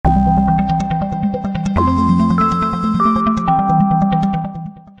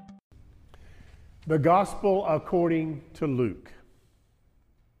The Gospel according to Luke.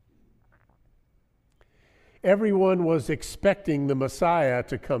 Everyone was expecting the Messiah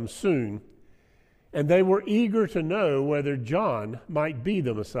to come soon, and they were eager to know whether John might be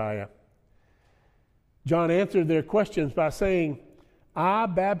the Messiah. John answered their questions by saying, "I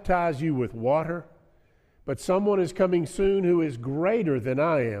baptize you with water, but someone is coming soon who is greater than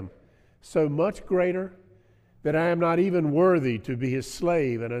I am, so much greater that I am not even worthy to be his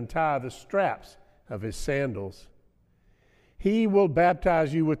slave and untie the straps of his sandals. He will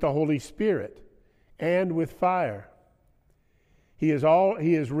baptize you with the Holy Spirit and with fire. He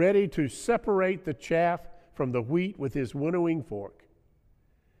is ready to separate the chaff from the wheat with his winnowing fork.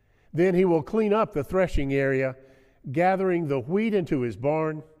 Then he will clean up the threshing area, gathering the wheat into his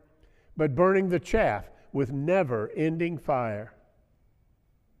barn, but burning the chaff with never-ending fire."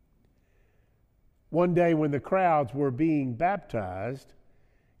 One day when the crowds were being baptized,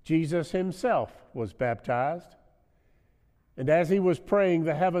 Jesus himself was baptized. And as he was praying,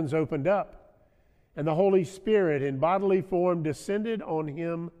 the heavens opened up, and the Holy Spirit in bodily form descended on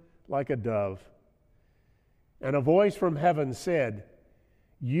him like a dove. And a voice from heaven said,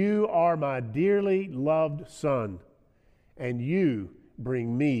 "You are my dearly loved Son, and you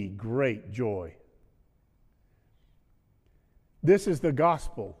bring me great joy." This is the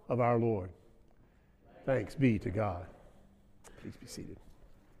gospel of our Lord. Thanks be to God. Please be seated.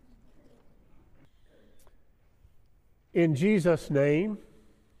 In Jesus' name.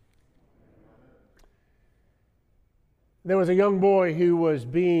 There was a young boy who was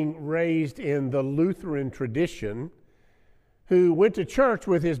being raised in the Lutheran tradition who went to church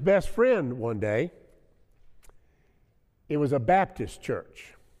with his best friend one day. It was a Baptist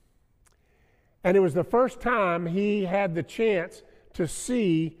church. And it was the first time he had the chance to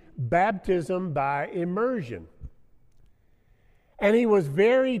see baptism by immersion. And he was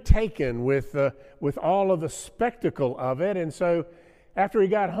very taken with all of the spectacle of it. And so after he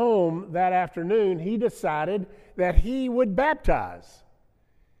got home that afternoon, he decided that he would baptize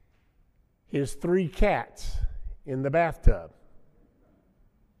his 3 cats in the bathtub.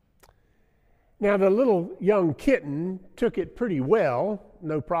 Now, the little young kitten took it pretty well,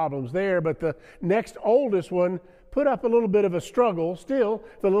 no problems there, but the next oldest one put up a little bit of a struggle. Still,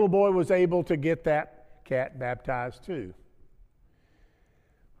 the little boy was able to get that cat baptized too.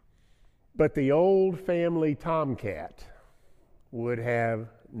 But the old family tomcat would have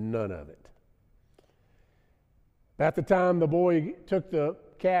none of it. About the time the boy took the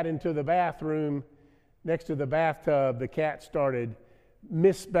cat into the bathroom next to the bathtub, the cat started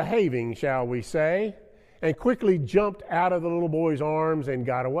misbehaving, shall we say, and quickly jumped out of the little boy's arms and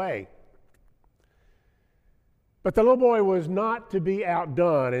got away. But the little boy was not to be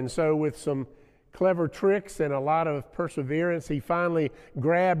outdone, and so with some clever tricks and a lot of perseverance, he finally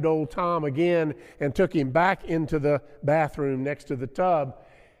grabbed old Tom again and took him back into the bathroom next to the tub.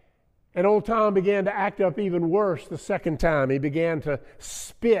 And old Tom began to act up even worse the second time. He began to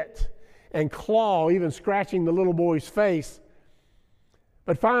spit and claw, even scratching the little boy's face.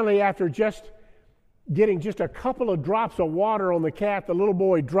 But finally, after getting just a couple of drops of water on the cat, the little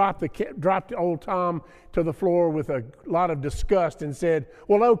boy dropped old Tom to the floor with a lot of disgust and said,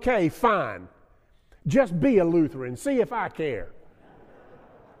 "Well, okay, fine. Just be a Lutheran. See if I care."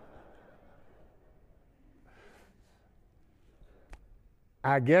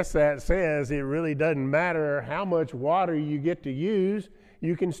 I guess that says it really doesn't matter how much water you get to use,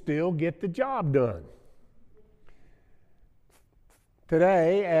 you can still get the job done.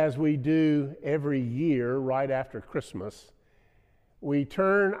 Today, as we do every year right after Christmas, we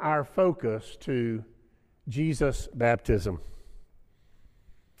turn our focus to Jesus' baptism.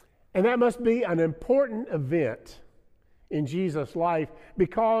 And that must be an important event in Jesus' life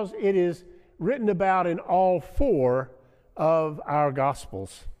because it is written about in all 4 of our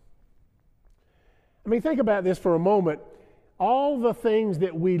Gospels. I mean, think about this for a moment. All the things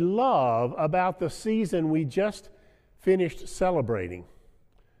that we love about the season we just finished celebrating.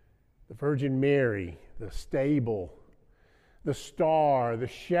 The Virgin Mary, the stable, the star, the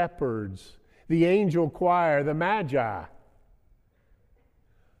shepherds, the angel choir, the Magi.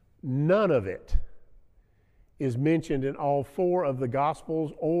 None of it is mentioned in all 4 of the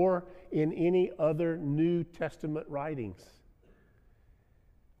Gospels or in any other New Testament writings.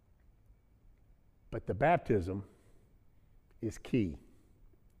 But the baptism is key.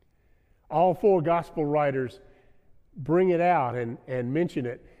 All 4 Gospel writers bring it out and mention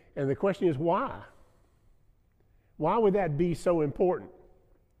it. And the question is, why? Why would that be so important?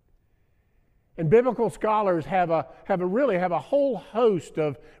 And biblical scholars have a whole host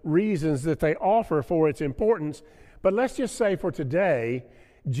of reasons that they offer for its importance. But let's just say for today,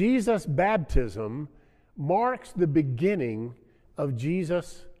 Jesus' baptism marks the beginning of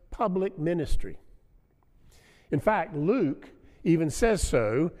Jesus' public ministry. In fact, Luke even says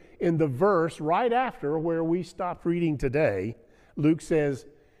so in the verse right after where we stopped reading today. Luke says,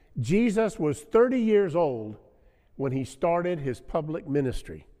 Jesus was 30 years old when he started his public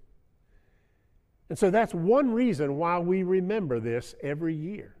ministry. And so that's one reason why we remember this every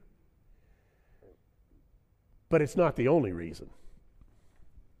year. But it's not the only reason.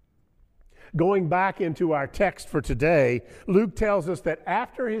 Going back into our text for today, Luke tells us that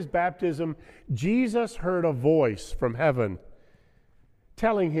after his baptism, Jesus heard a voice from heaven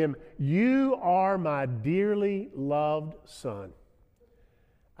telling him, "You are my dearly loved son.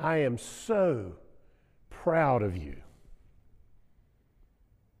 I am so proud of you."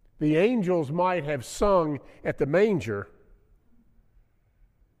 The angels might have sung at the manger,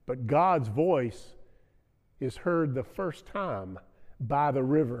 but God's voice is heard the first time by the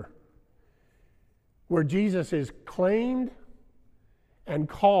river, where Jesus is claimed and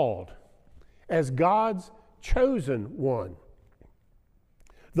called as God's chosen one,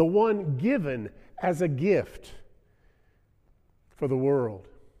 the one given as a gift for the world.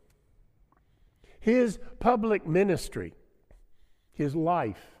 His public ministry, his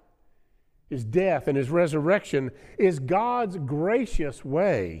life, his death, and his resurrection is God's gracious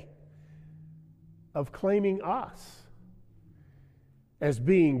way of claiming us as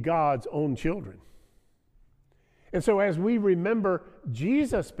being God's own children. And so as we remember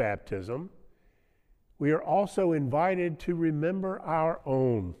Jesus' baptism, we are also invited to remember our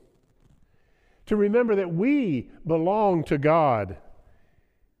own. To remember that we belong to God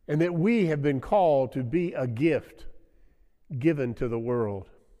and that we have been called to be a gift given to the world.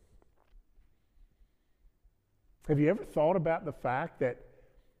 Have you ever thought about the fact that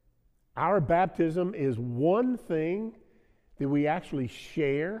our baptism is one thing that we actually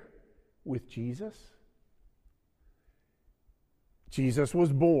share with Jesus? Jesus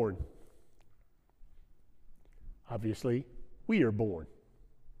was born. Obviously, we are born.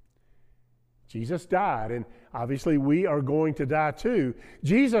 Jesus died, and obviously we are going to die too.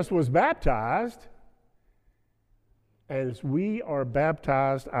 Jesus was baptized, as we are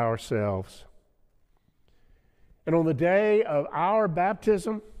baptized ourselves. And on the day of our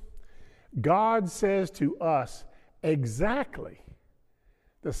baptism, God says to us exactly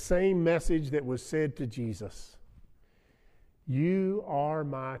the same message that was said to Jesus. You are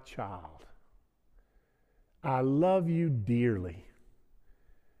my child. I love you dearly.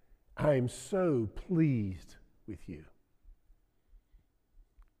 I am so pleased with you.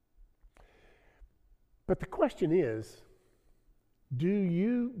 But the question is, do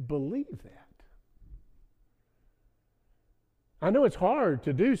you believe that? I know it's hard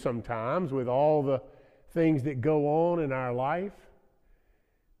to do sometimes with all the things that go on in our life,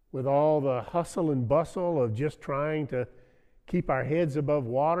 with all the hustle and bustle of just trying to keep our heads above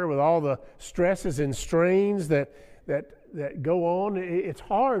water, with all the stresses and strains that go on. It's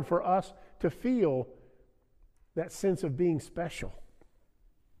hard for us to feel that sense of being special.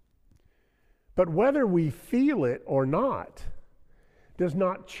 But whether we feel it or not does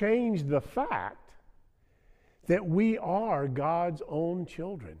not change the fact that we are God's own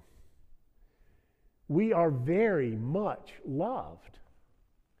children. We are very much loved.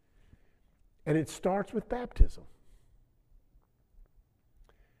 And it starts with baptism.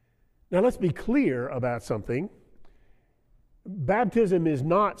 Now let's be clear about something. Baptism is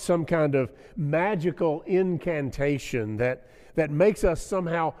not some kind of magical incantation that makes us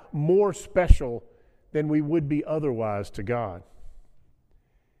somehow more special than we would be otherwise to God.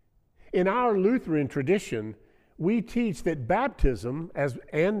 In our Lutheran tradition, we teach that baptism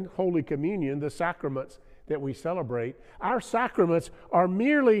and Holy Communion, the sacraments that we celebrate, our sacraments are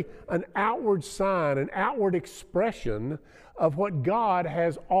merely an outward sign, an outward expression of what God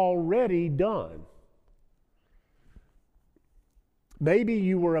has already done. Maybe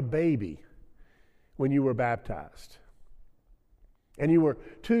you were a baby when you were baptized, and you were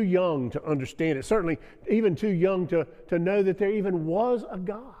too young to understand it, certainly even too young to know that there even was a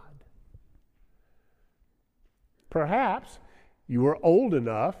God. Perhaps you were old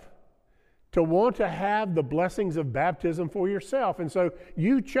enough to want to have the blessings of baptism for yourself, and so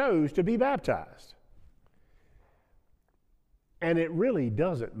you chose to be baptized. And it really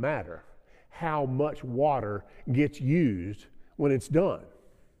doesn't matter how much water gets used when it's done.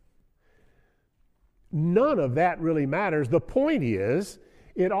 None of that really matters. The point is,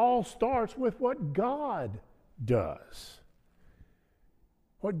 it all starts with what God does.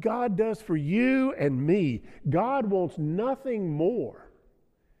 What God does for you and me. God wants nothing more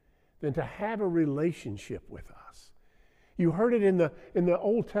than to have a relationship with us. You heard it in the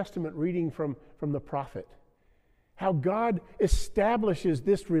Old Testament reading from the prophet. How God establishes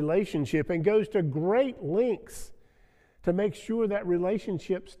this relationship and goes to great lengths to make sure that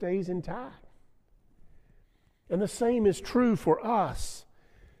relationship stays intact. And the same is true for us.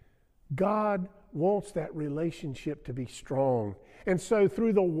 God wants that relationship to be strong. And so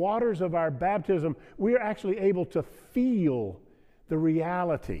through the waters of our baptism, we're actually able to feel the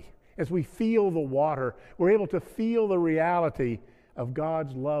reality. As we feel the water, we're able to feel the reality of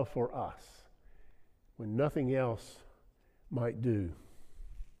God's love for us when nothing else might do.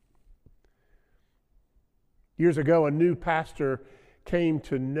 Years ago, a new pastor came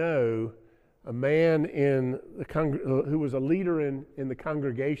to know a man who was a leader in the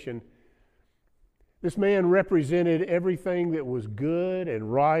congregation. This man represented everything that was good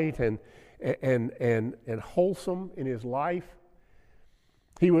and right and wholesome in his life.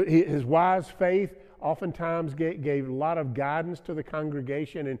 His wise faith oftentimes gave a lot of guidance to the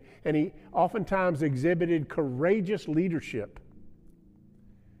congregation, and he oftentimes exhibited courageous leadership.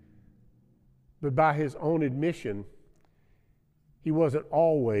 But by his own admission, he wasn't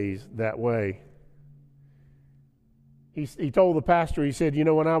always that way. He told the pastor, he said,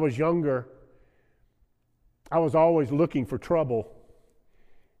 when I was younger, I was always looking for trouble.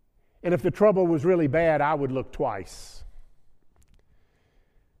 And if the trouble was really bad, I would look twice.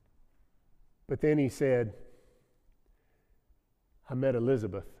 But then he said, I met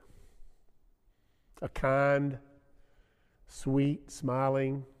Elizabeth, a kind, sweet,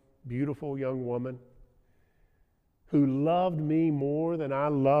 smiling, beautiful young woman who loved me more than I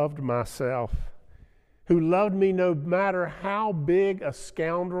loved myself, who loved me no matter how big a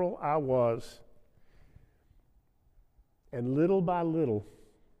scoundrel I was. And little by little,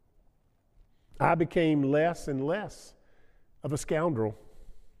 I became less and less of a scoundrel.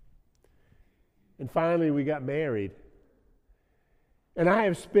 And finally, we got married. And I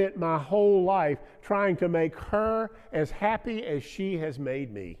have spent my whole life trying to make her as happy as she has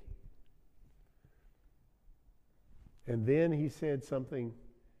made me. And then he said something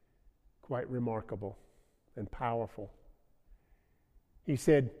quite remarkable and powerful. He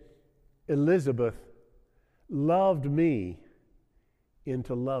said, Elizabeth loved me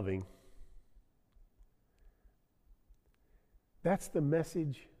into loving. That's the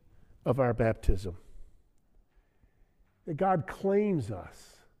message of our baptism. That God claims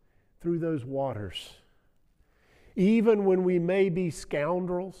us through those waters. Even when we may be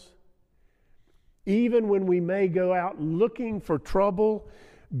scoundrels, even when we may go out looking for trouble,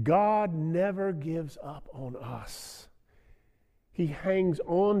 God never gives up on us. He hangs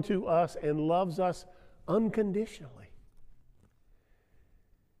on to us and loves us unconditionally.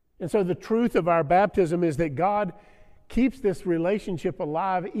 And so the truth of our baptism is that God keeps this relationship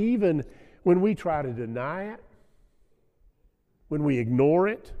alive even when we try to deny it, when we ignore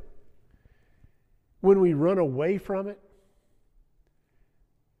it, when we run away from it.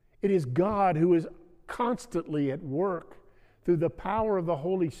 It is God who is constantly at work through the power of the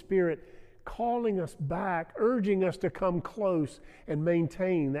Holy Spirit, calling us back, urging us to come close and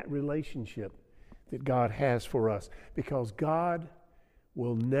maintain that relationship that God has for us, because God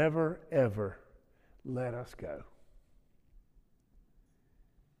will never, ever let us go.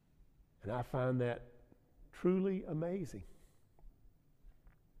 And I find that truly amazing.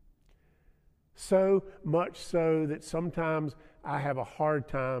 So much so that sometimes I have a hard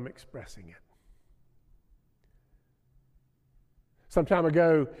time expressing it. Some time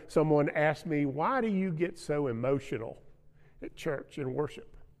ago, someone asked me, why do you get so emotional at church and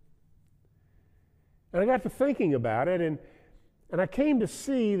worship? And I got to thinking about it, and I came to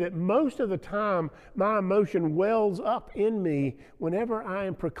see that most of the time my emotion wells up in me whenever I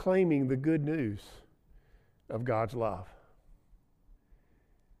am proclaiming the good news of God's love.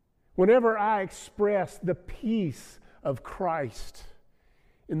 Whenever I express the peace of Christ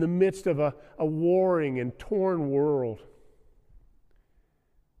in the midst of a warring and torn world.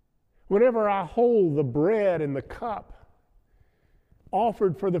 Whenever I hold the bread and the cup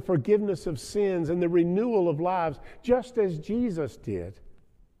offered for the forgiveness of sins and the renewal of lives, just as Jesus did.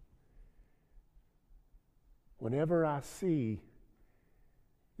 Whenever I see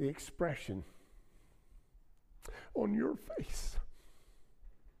the expression on your face,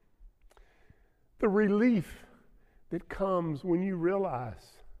 the relief that comes when you realize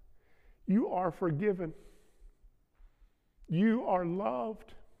you are forgiven, you are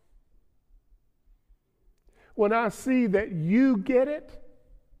loved. When I see that you get it,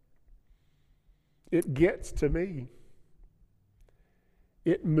 it gets to me.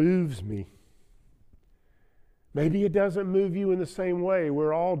 It moves me. Maybe it doesn't move you in the same way.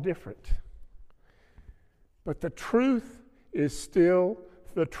 We're all different. But the truth is still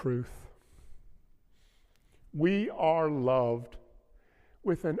the truth. We are loved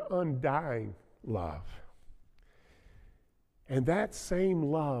with an undying love. And that same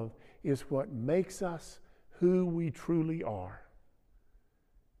love is what makes us who we truly are,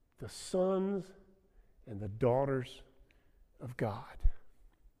 the sons and the daughters of God.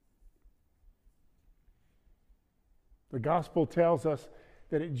 The gospel tells us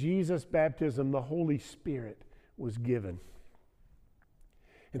that at Jesus' baptism, the Holy Spirit was given.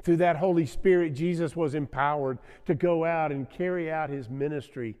 And through that Holy Spirit, Jesus was empowered to go out and carry out his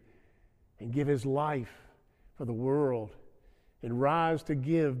ministry and give his life for the world and rise to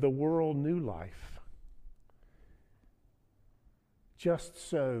give the world new life. Just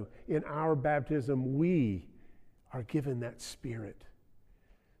so, in our baptism, we are given that Spirit,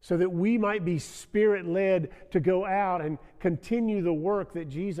 so that we might be Spirit-led to go out and continue the work that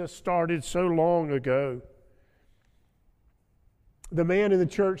Jesus started so long ago. The man in the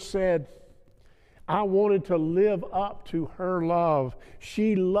church said, I wanted to live up to her love.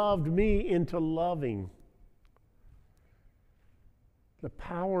 She loved me into loving. The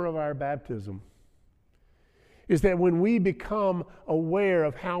power of our baptism is that when we become aware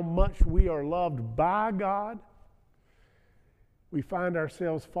of how much we are loved by God, we find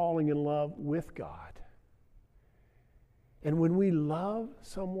ourselves falling in love with God. And when we love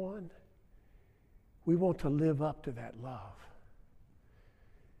someone, we want to live up to that love.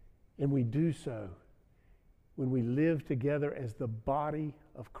 And we do so when we live together as the body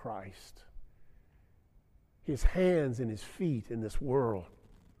of Christ, his hands and his feet in this world,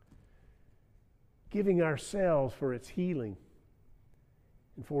 giving ourselves for its healing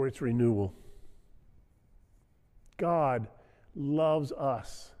and for its renewal. God loves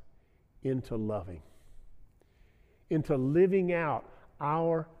us into loving, into living out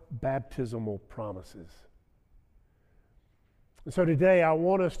our baptismal promises. And so today I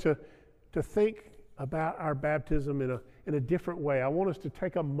want us to think about our baptism in a different way. I want us to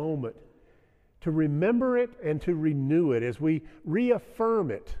take a moment to remember it and to renew it as we reaffirm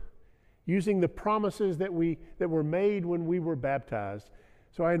it using the promises that were made when we were baptized.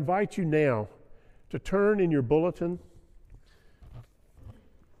 So I invite you now to turn in your bulletin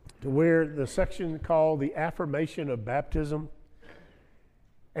to where the section called the Affirmation of Baptism,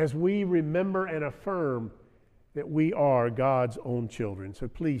 as we remember and affirm that we are God's own children. So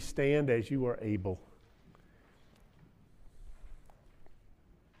please stand as you are able.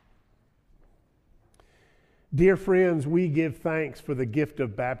 Dear friends, we give thanks for the gift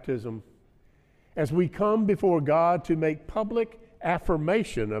of baptism as we come before God to make public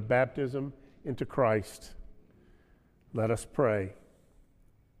affirmation of baptism into Christ. Let us pray.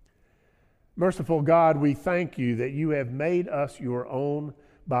 Merciful God, we thank you that you have made us your own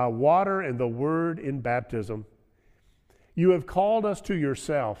by water and the word in baptism. You have called us to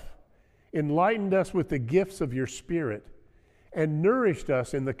yourself, enlightened us with the gifts of your Spirit, and nourished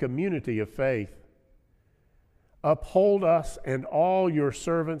us in the community of faith. Uphold us and all your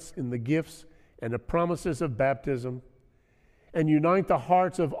servants in the gifts and the promises of baptism, and unite the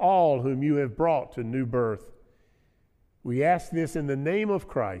hearts of all whom you have brought to new birth. We ask this in the name of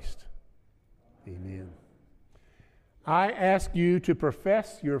Christ. Amen. I ask you to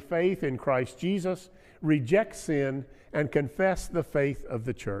profess your faith in Christ Jesus, reject sin, and confess the faith of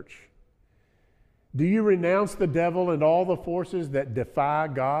the church. Do you renounce the devil and all the forces that defy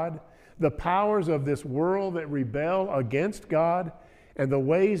God, the powers of this world that rebel against God, and the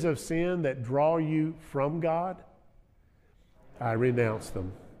ways of sin that draw you from God? I renounce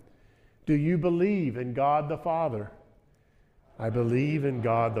them. Do you believe in God the Father? I believe in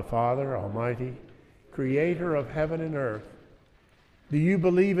God the Father Almighty, creator of heaven and earth. Do you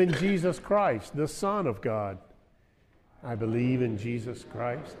believe in Jesus Christ, the Son of God? I believe in Jesus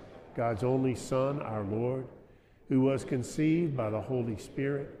Christ, God's only Son, our Lord, who was conceived by the Holy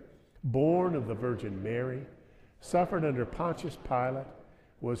Spirit, born of the Virgin Mary, suffered under Pontius Pilate,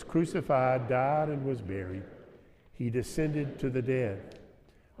 was crucified, died, and was buried. He descended to the dead.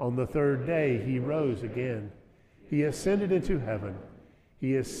 On the third day he rose again. He ascended into heaven.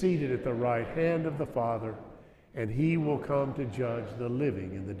 He is seated at the right hand of the Father, and he will come to judge the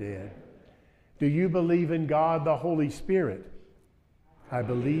living and the dead. Do you believe in God the Holy Spirit? I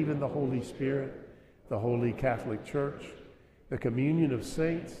believe in the Holy Spirit, the Holy Catholic Church, the communion of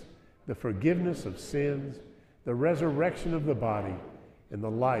saints, the forgiveness of sins, the resurrection of the body, and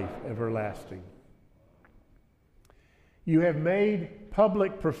the life everlasting. You have made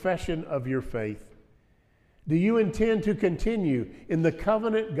public profession of your faith. Do you intend to continue in the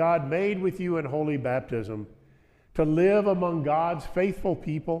covenant God made with you in holy baptism, to live among God's faithful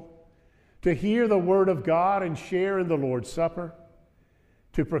people, to hear the word of God and share in the Lord's Supper,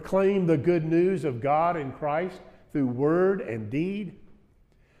 to proclaim the good news of God in Christ through word and deed,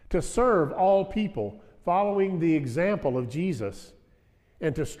 to serve all people following the example of Jesus,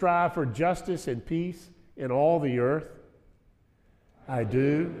 and to strive for justice and peace in all the earth? I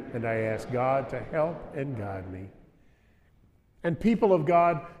do, and I ask God to help and guide me. And people of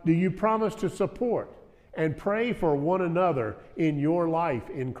God, do you promise to support and pray for one another in your life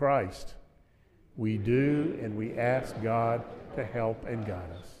in Christ? We do, and we ask God to help and guide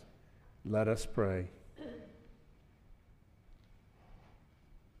us. Let us pray.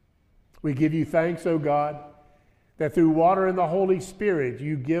 We give you thanks, O God, that through water and the Holy Spirit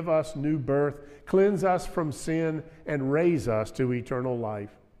you give us new birth, cleanse us from sin, and raise us to eternal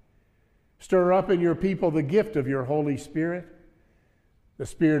life. Stir up in your people the gift of your Holy Spirit, the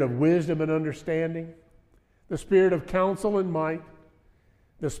spirit of wisdom and understanding, the spirit of counsel and might,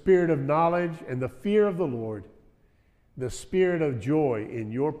 the spirit of knowledge and the fear of the Lord, the spirit of joy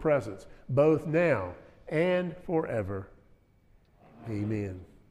in your presence, both now and forever. Amen.